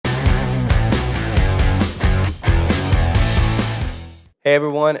Hey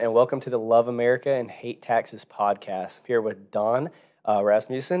everyone, and welcome to the Love America and Hate Taxes podcast. I'm here with Don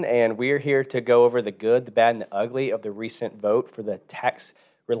Rasmussen, and we are here to go over the good, the bad, and the ugly of the recent vote for the Tax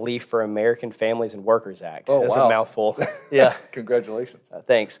Relief for American Families and Workers Act. Oh, That's wow. a mouthful. Yeah, Congratulations.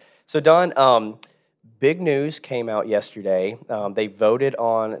 thanks. So Don, big news came out yesterday. They voted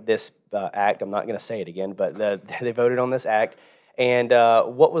on this act. I'm not going to say it again, but they voted on this act. And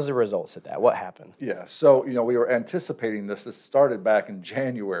what was the results of that? What happened? Yeah, so, we were anticipating this. This started back in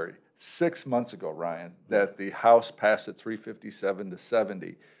January, 6 months ago, Ryan, that the House passed it 357 to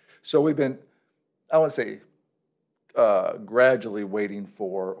 70. So we've been, I want to say, gradually waiting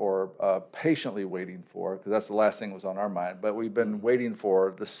for, or patiently waiting for, because that's the last thing that was on our mind, but we've been waiting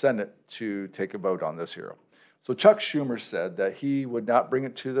for the Senate to take a vote on this here. So Chuck Schumer said that he would not bring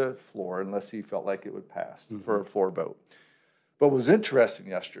it to the floor unless he felt like it would pass for a floor vote. But what was interesting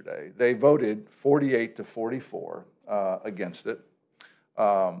yesterday, they voted 48 to 44 against it.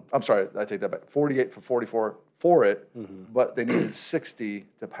 I'm sorry, I take that back. 48 for 44 for it, but they needed 60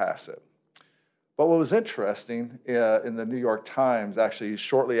 to pass it. But what was interesting in the New York Times, actually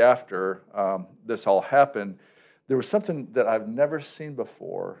shortly after this all happened, there was something that I've never seen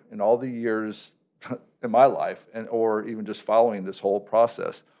before in all the years in my life, or even just following this whole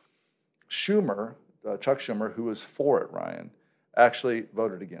process. Chuck Schumer, who was for it, Ryan, actually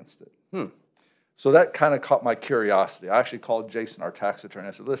voted against it. So that kind of caught my curiosity. I actually called Jason, our tax attorney.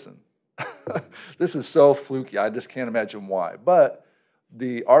 I said, listen, this is so fluky. I just can't imagine why. But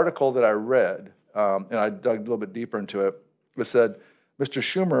the article that I read, and I dug a little bit deeper into it, it said, Mr.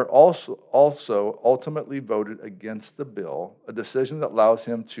 Schumer also ultimately voted against the bill, a decision that allows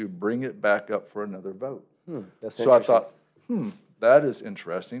him to bring it back up for another vote. That's So I interesting. thought, that is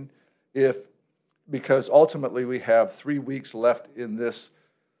interesting. Because ultimately we have 3 weeks left in this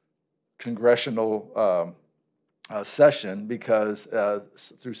congressional session, because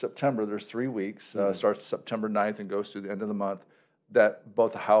through September there's 3 weeks, starts September 9th and goes through the end of the month, that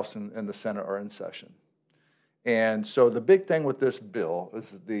both the House and the Senate are in session. And so the big thing with this bill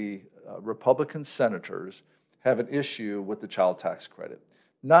is the Republican senators have an issue with the child tax credit.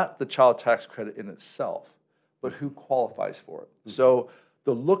 Not the child tax credit in itself, but who qualifies for it. So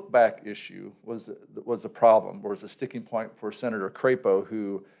the look back issue was the problem, or was the sticking point for Senator Crapo,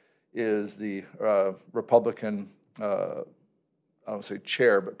 who is the Republican, I don't say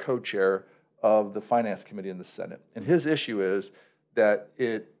chair, but co-chair of the Finance Committee in the Senate. And his issue is that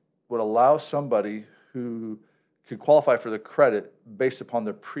it would allow somebody who could qualify for the credit based upon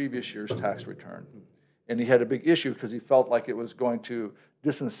the previous year's tax return. And he had a big issue because he felt like it was going to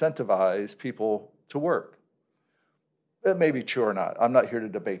disincentivize people to work. It may be true or not. I'm not here to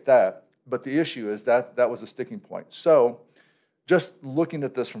debate that. But the issue is that was a sticking point. So just looking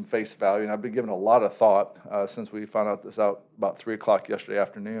at this from face value, and I've been giving a lot of thought since we found out this out about 3 o'clock yesterday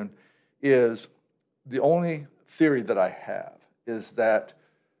afternoon, is the only theory that I have is that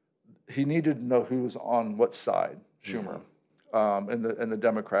he needed to know who was on what side, Schumer, and the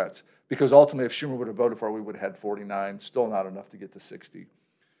Democrats. Because ultimately, if Schumer would have voted for it, we would have had 49, still not enough to get to 60.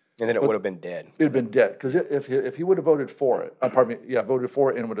 And then it would have been dead. It would have been dead, because if he would have voted for it, voted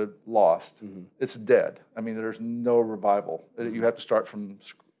for it and would have lost, it's dead. I mean, there's no revival. You have to start from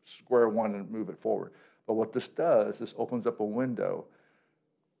square one and move it forward. But what this does, this opens up a window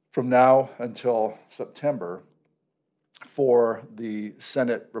from now until September for the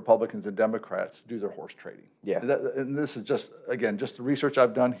Senate Republicans and Democrats to do their horse trading. Yeah. And this is just, again, just the research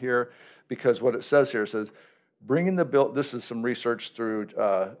I've done here, because what it says here says, bringing the bill, this is some research through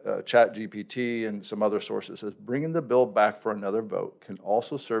ChatGPT and some other sources, says bringing the bill back for another vote can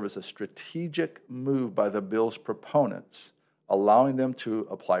also serve as a strategic move by the bill's proponents, allowing them to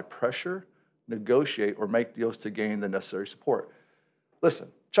apply pressure, negotiate, or make deals to gain the necessary support. Listen,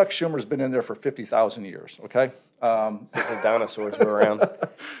 Chuck Schumer's been in there for 50,000 years, okay? The dinosaurs were around.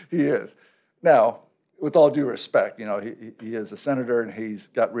 He is. Now, with all due respect, he is a senator and he's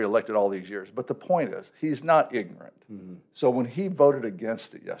got reelected all these years. But the point is, he's not ignorant. So when he voted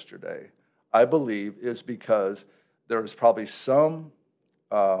against it yesterday, I believe is because there was probably some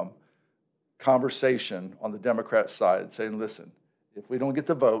conversation on the Democrat side saying, listen, if we don't get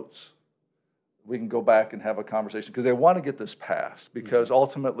the votes, we can go back and have a conversation, because they want to get this passed, because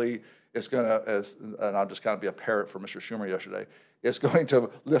ultimately it's going to, and I'll just kind of be a parrot for Mr. Schumer yesterday, it's going to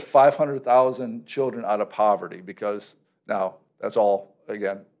lift 500,000 children out of poverty, because now that's all,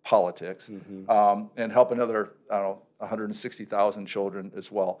 again, politics, and help another, 160,000 children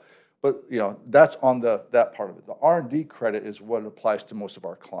as well. But that's on that part of it. The R&D credit is what applies to most of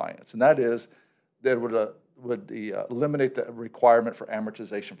our clients, and that is that would eliminate the requirement for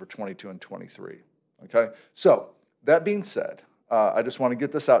amortization for 22 and 23. Okay, so that being said, I just want to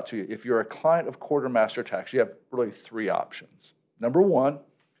get this out to you. If you're a client of Quartermaster Tax, you have really three options. Number one,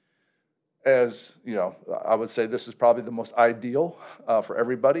 as you know, I would say this is probably the most ideal for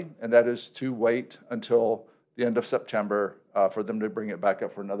everybody, and that is to wait until the end of September for them to bring it back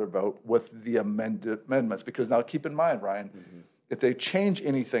up for another vote with the amendments. Because now keep in mind, Ryan, if they change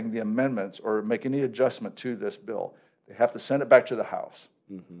anything, the amendments, or make any adjustment to this bill, they have to send it back to the House.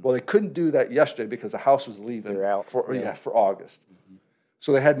 Well, they couldn't do that yesterday because the House was leaving for August.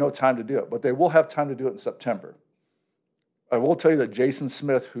 So they had no time to do it, but they will have time to do it in September. I will tell you that Jason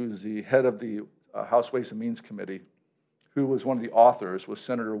Smith, who's the head of the House Ways and Means Committee, who was one of the authors with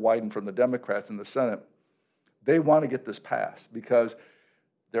Senator Wyden from the Democrats in the Senate, they want to get this passed because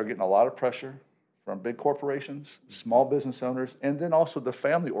they're getting a lot of pressure from big corporations, small business owners, and then also the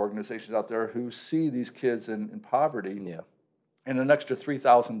family organizations out there who see these kids in poverty. And an extra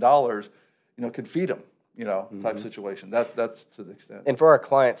 $3,000, could feed them, type situation. That's to the extent. And for our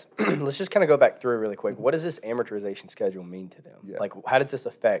clients, let's just kind of go back through really quick. What does this amortization schedule mean to them? Like, how does this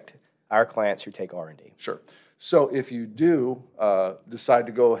affect our clients who take R&D? Sure. So if you do decide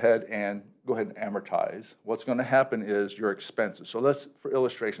to go ahead and amortize, what's going to happen is your expenses. So let's, for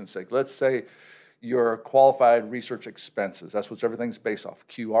illustration's sake, let's say your qualified research expenses, that's what everything's based off,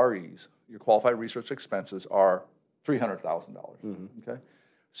 QREs, your qualified research expenses are $300,000, okay?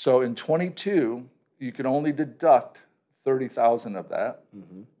 So in 22, you can only deduct 30,000 of that.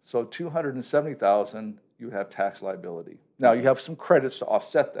 So 270,000, you would have tax liability. Now you have some credits to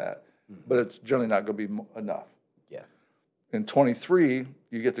offset that, but it's generally not going to be enough. In 23,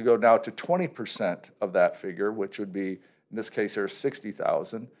 you get to go now to 20% of that figure, which would be, in this case here,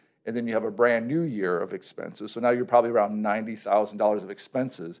 60,000. And then you have a brand new year of expenses. So now you're probably around $90,000 of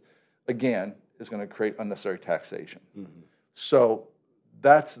expenses. Again, is going to create unnecessary taxation. So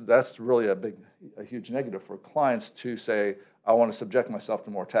that's really a huge negative for clients to say, I want to subject myself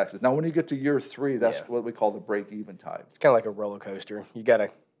to more taxes. Now, when you get to year three, that's what we call the break-even time. It's kind of like a roller coaster. You got to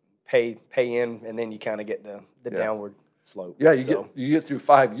pay in, and then you kind of get the downward slope. Yeah, you get through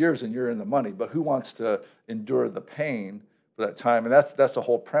 5 years and you're in the money, but who wants to endure the pain for that time? And that's the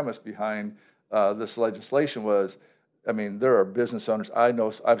whole premise behind this legislation was, I mean, there are business owners, I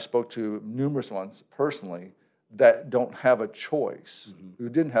know, I've spoke to numerous ones personally that don't have a choice, who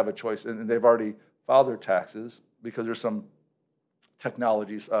didn't have a choice, and they've already filed their taxes because there's some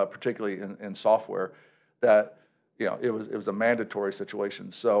technologies, particularly in software, that, it was a mandatory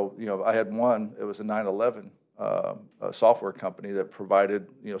situation. So, I had one, it was a 9/11 a software company that provided,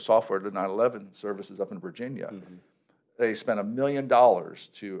 software to 9/11 services up in Virginia. They spent $1 million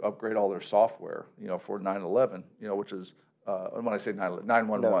to upgrade all their software, for 9/11, which is, when I say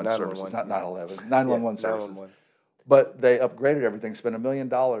 911 services, not 9/11, 911 services. 911. But they upgraded everything, spent $1 million.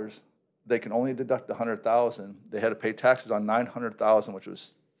 They can only deduct $100,000. They had to pay taxes on $900,000, which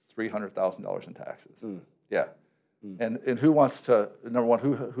was $300,000 in taxes. And who wants to, number one,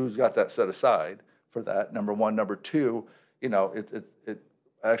 who's got that set aside for that? Number one. Number two,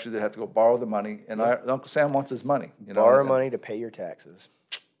 actually, they have to go borrow the money, and Uncle Sam wants his money. Borrow money to pay your taxes.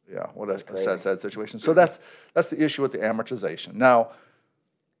 Yeah, well, that's a sad situation. So that's the issue with the amortization. Now,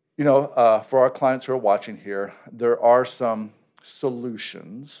 for our clients who are watching here, there are some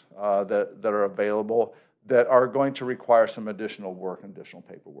solutions that are available that are going to require some additional work and additional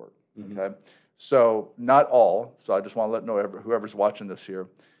paperwork. Okay, so not all. So I just want to let know whoever's watching this here,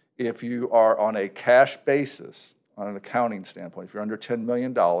 if you are on a cash basis, on an accounting standpoint, if you're under $10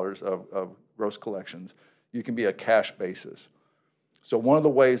 million of gross collections, you can be a cash basis. So one of the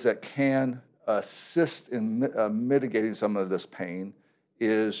ways that can assist in mitigating some of this pain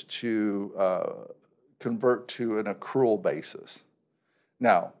is to convert to an accrual basis.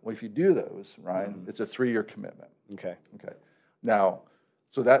 Now, if you do those, Ryan, it's a 3-year commitment. Okay. Now,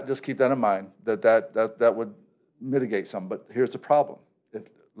 so just keep that in mind, that would mitigate some. But here's the problem. If,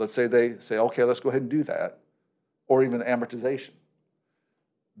 let's say they say, okay, let's go ahead and do that, or even the amortization.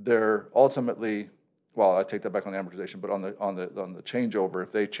 They're ultimately, well, I take that back on the amortization, but on the changeover,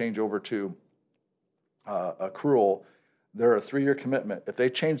 if they change over to accrual, they're a 3-year commitment. If they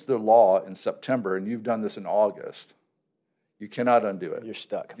change their law in September and you've done this in August, you cannot undo it. You're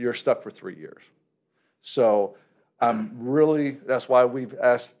stuck. You're stuck for 3 years. So that's why we've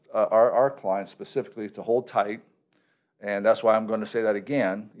asked our clients specifically to hold tight. And that's why I'm going to say that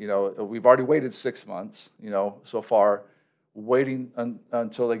again. We've already waited 6 months, so far, waiting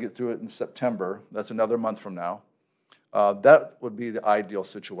until they get through it in September. That's another month from now. That would be the ideal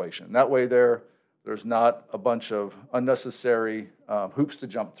situation. That way there's not a bunch of unnecessary hoops to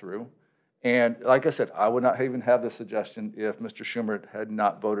jump through. And like I said, I would not even have this suggestion if Mr. Schumer had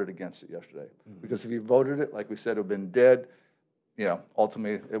not voted against it yesterday. Because if he voted it, like we said, it would have been dead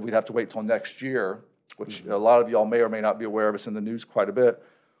ultimately we'd have to wait till next year, which a lot of y'all may or may not be aware of. It's in the news quite a bit.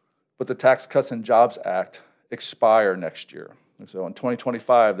 But the Tax Cuts and Jobs Act expire next year. And so in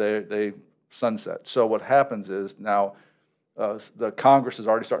 2025, they sunset. So what happens is now the Congress is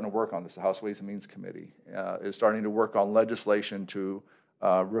already starting to work on this. The House Ways and Means Committee is starting to work on legislation to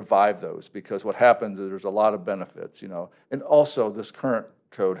revive those, because what happens is there's a lot of benefits, and also this current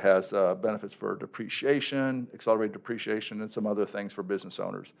code has benefits for depreciation, accelerated depreciation, and some other things for business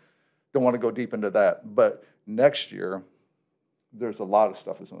owners. Don't want to go deep into that, but next year there's a lot of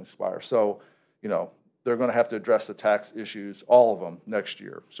stuff that's going to expire. So, they're going to have to address the tax issues, all of them, next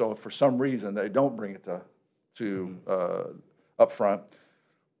year. So if for some reason they don't bring it to up front,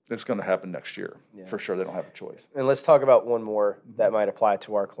 it's going to happen next year. Yeah. For sure. They don't have a choice. And let's talk about one more that might apply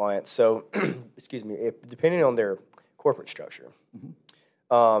to our clients. So, excuse me, depending on their corporate structure,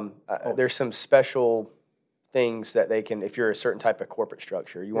 there's some special things that they can, if you're a certain type of corporate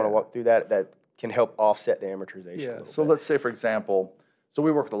structure, you want to walk through that can help offset the amortization. Yeah. So let's say, for example, so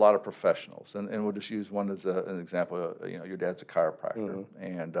we work with a lot of professionals, and we'll just use one as an example. Your dad's a chiropractor,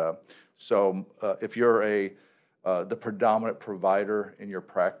 and so if you're the predominant provider in your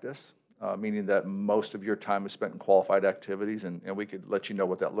practice, meaning that most of your time is spent in qualified activities, and we could let you know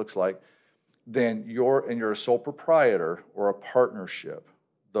what that looks like, then you're a sole proprietor or a partnership.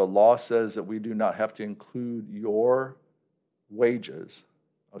 The law says that we do not have to include your wages,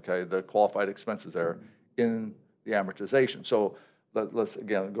 okay, the qualified expenses there, in the amortization. So let's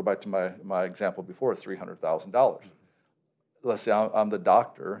again go back to my example before, $300,000. Let's say I'm the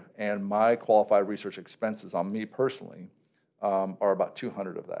doctor, and my qualified research expenses on me personally are about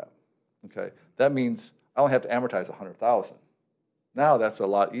 200 of that. Okay, that means I only have to amortize 100,000. Now that's a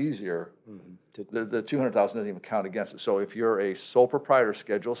lot easier. The 200,000 doesn't even count against it. So if you're a sole proprietor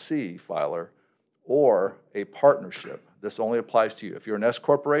Schedule C filer or a partnership, this only applies to you. If you're an S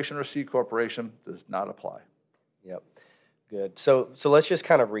corporation or C corporation, does not apply. Yep. Good. So let's just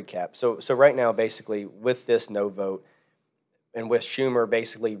kind of recap. So right now, basically, with this no vote, and with Schumer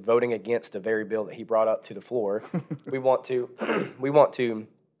basically voting against the very bill that he brought up to the floor, we want to,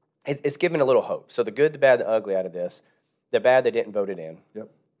 it's given a little hope. So the good, the bad, the ugly out of this. The bad, they didn't vote it in. Yep.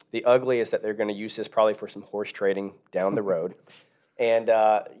 The ugly is that they're going to use this probably for some horse trading down the road. And,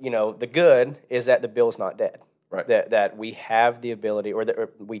 the good is that the bill's not dead. Right. That we have the ability, or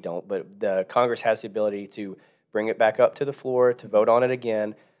we don't, but the Congress has the ability to bring it back up to the floor, to vote on it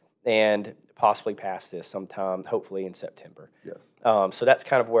again, and possibly pass this sometime, hopefully in September. Yes. So that's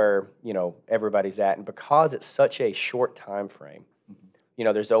kind of where, everybody's at. And because it's such a short time frame,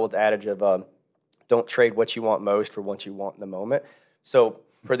 there's the old adage of don't trade what you want most for what you want in the moment. So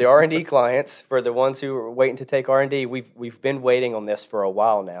for the R&D clients, for the ones who are waiting to take R&D, we've been waiting on this for a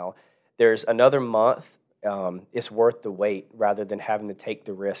while now. There's another month. It's worth the wait rather than having to take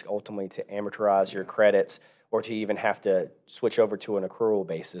the risk ultimately to amortize your credits or to even have to switch over to an accrual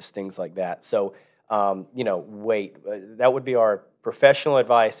basis, things like that. So, wait. That would be our professional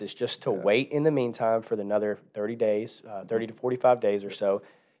advice, is just to wait in the meantime for another 30 days, 30 to 45 days or so,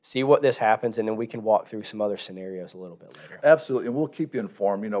 see what this happens, and then we can walk through some other scenarios a little bit later. Absolutely, and we'll keep you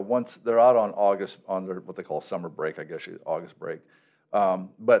informed. Once they're out on August, on their what they call summer break, I guess, August break.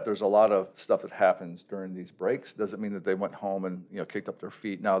 But there's a lot of stuff that happens during these breaks. Doesn't mean that they went home and kicked up their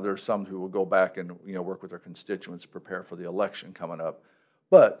feet. Now there's some who will go back and work with their constituents, prepare for the election coming up.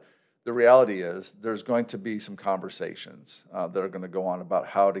 But the reality is there's going to be some conversations that are going to go on about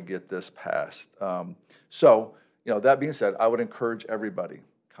how to get this passed. So that being said, I would encourage everybody,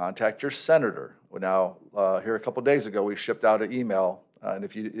 contact your senator. Now here a couple days ago we shipped out an email, and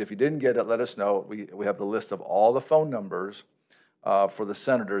if you didn't get it, let us know. We have the list of all the phone numbers for the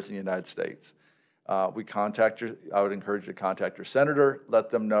senators in the United States. I would encourage you to contact your senator,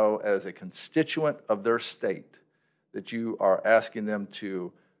 let them know as a constituent of their state that you are asking them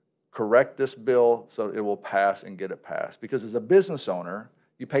to correct this bill so it will pass and get it passed. Because as a business owner,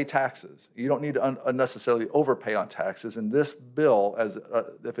 you pay taxes. You don't need to unnecessarily overpay on taxes, and this bill,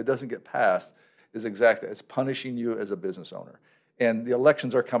 if it doesn't get passed, it's punishing you as a business owner. And the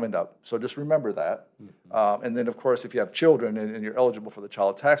elections are coming up, so just remember that. And then, of course, if you have children and you're eligible for the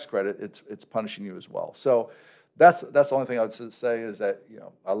child tax credit, it's punishing you as well. So that's the only thing I would say is that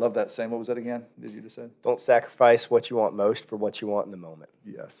I love that saying. What was that again? Did you just say? Don't sacrifice what you want most for what you want in the moment.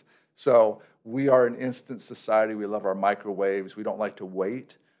 Yes. So we are an instant society. We love our microwaves. We don't like to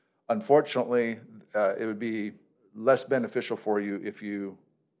wait. Unfortunately, it would be less beneficial for you if you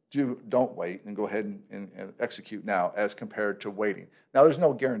don't wait and go ahead and execute now as compared to waiting. Now, there's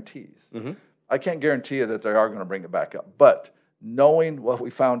no guarantees. I can't guarantee you that they are going to bring it back up. But knowing what we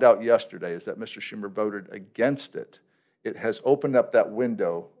found out yesterday is that Mr. Schumer voted against it, it has opened up that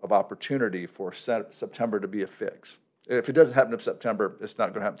window of opportunity for September to be a fix. If it doesn't happen in September, it's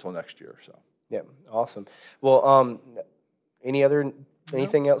not going to happen until next year. So. Yeah, awesome. Well,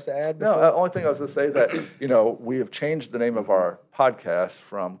 anything else to add? No, the only thing I was going to say that, we have changed the name of our podcast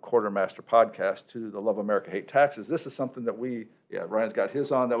from Quartermaster Podcast to the Love America, Hate Taxes. This is something that Ryan's got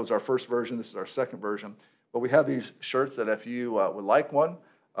his on. That was our first version. This is our second version. But we have these shirts that if you would like one,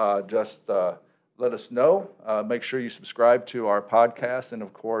 just let us know. Make sure you subscribe to our podcast and,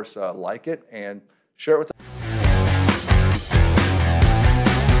 of course, like it and share it with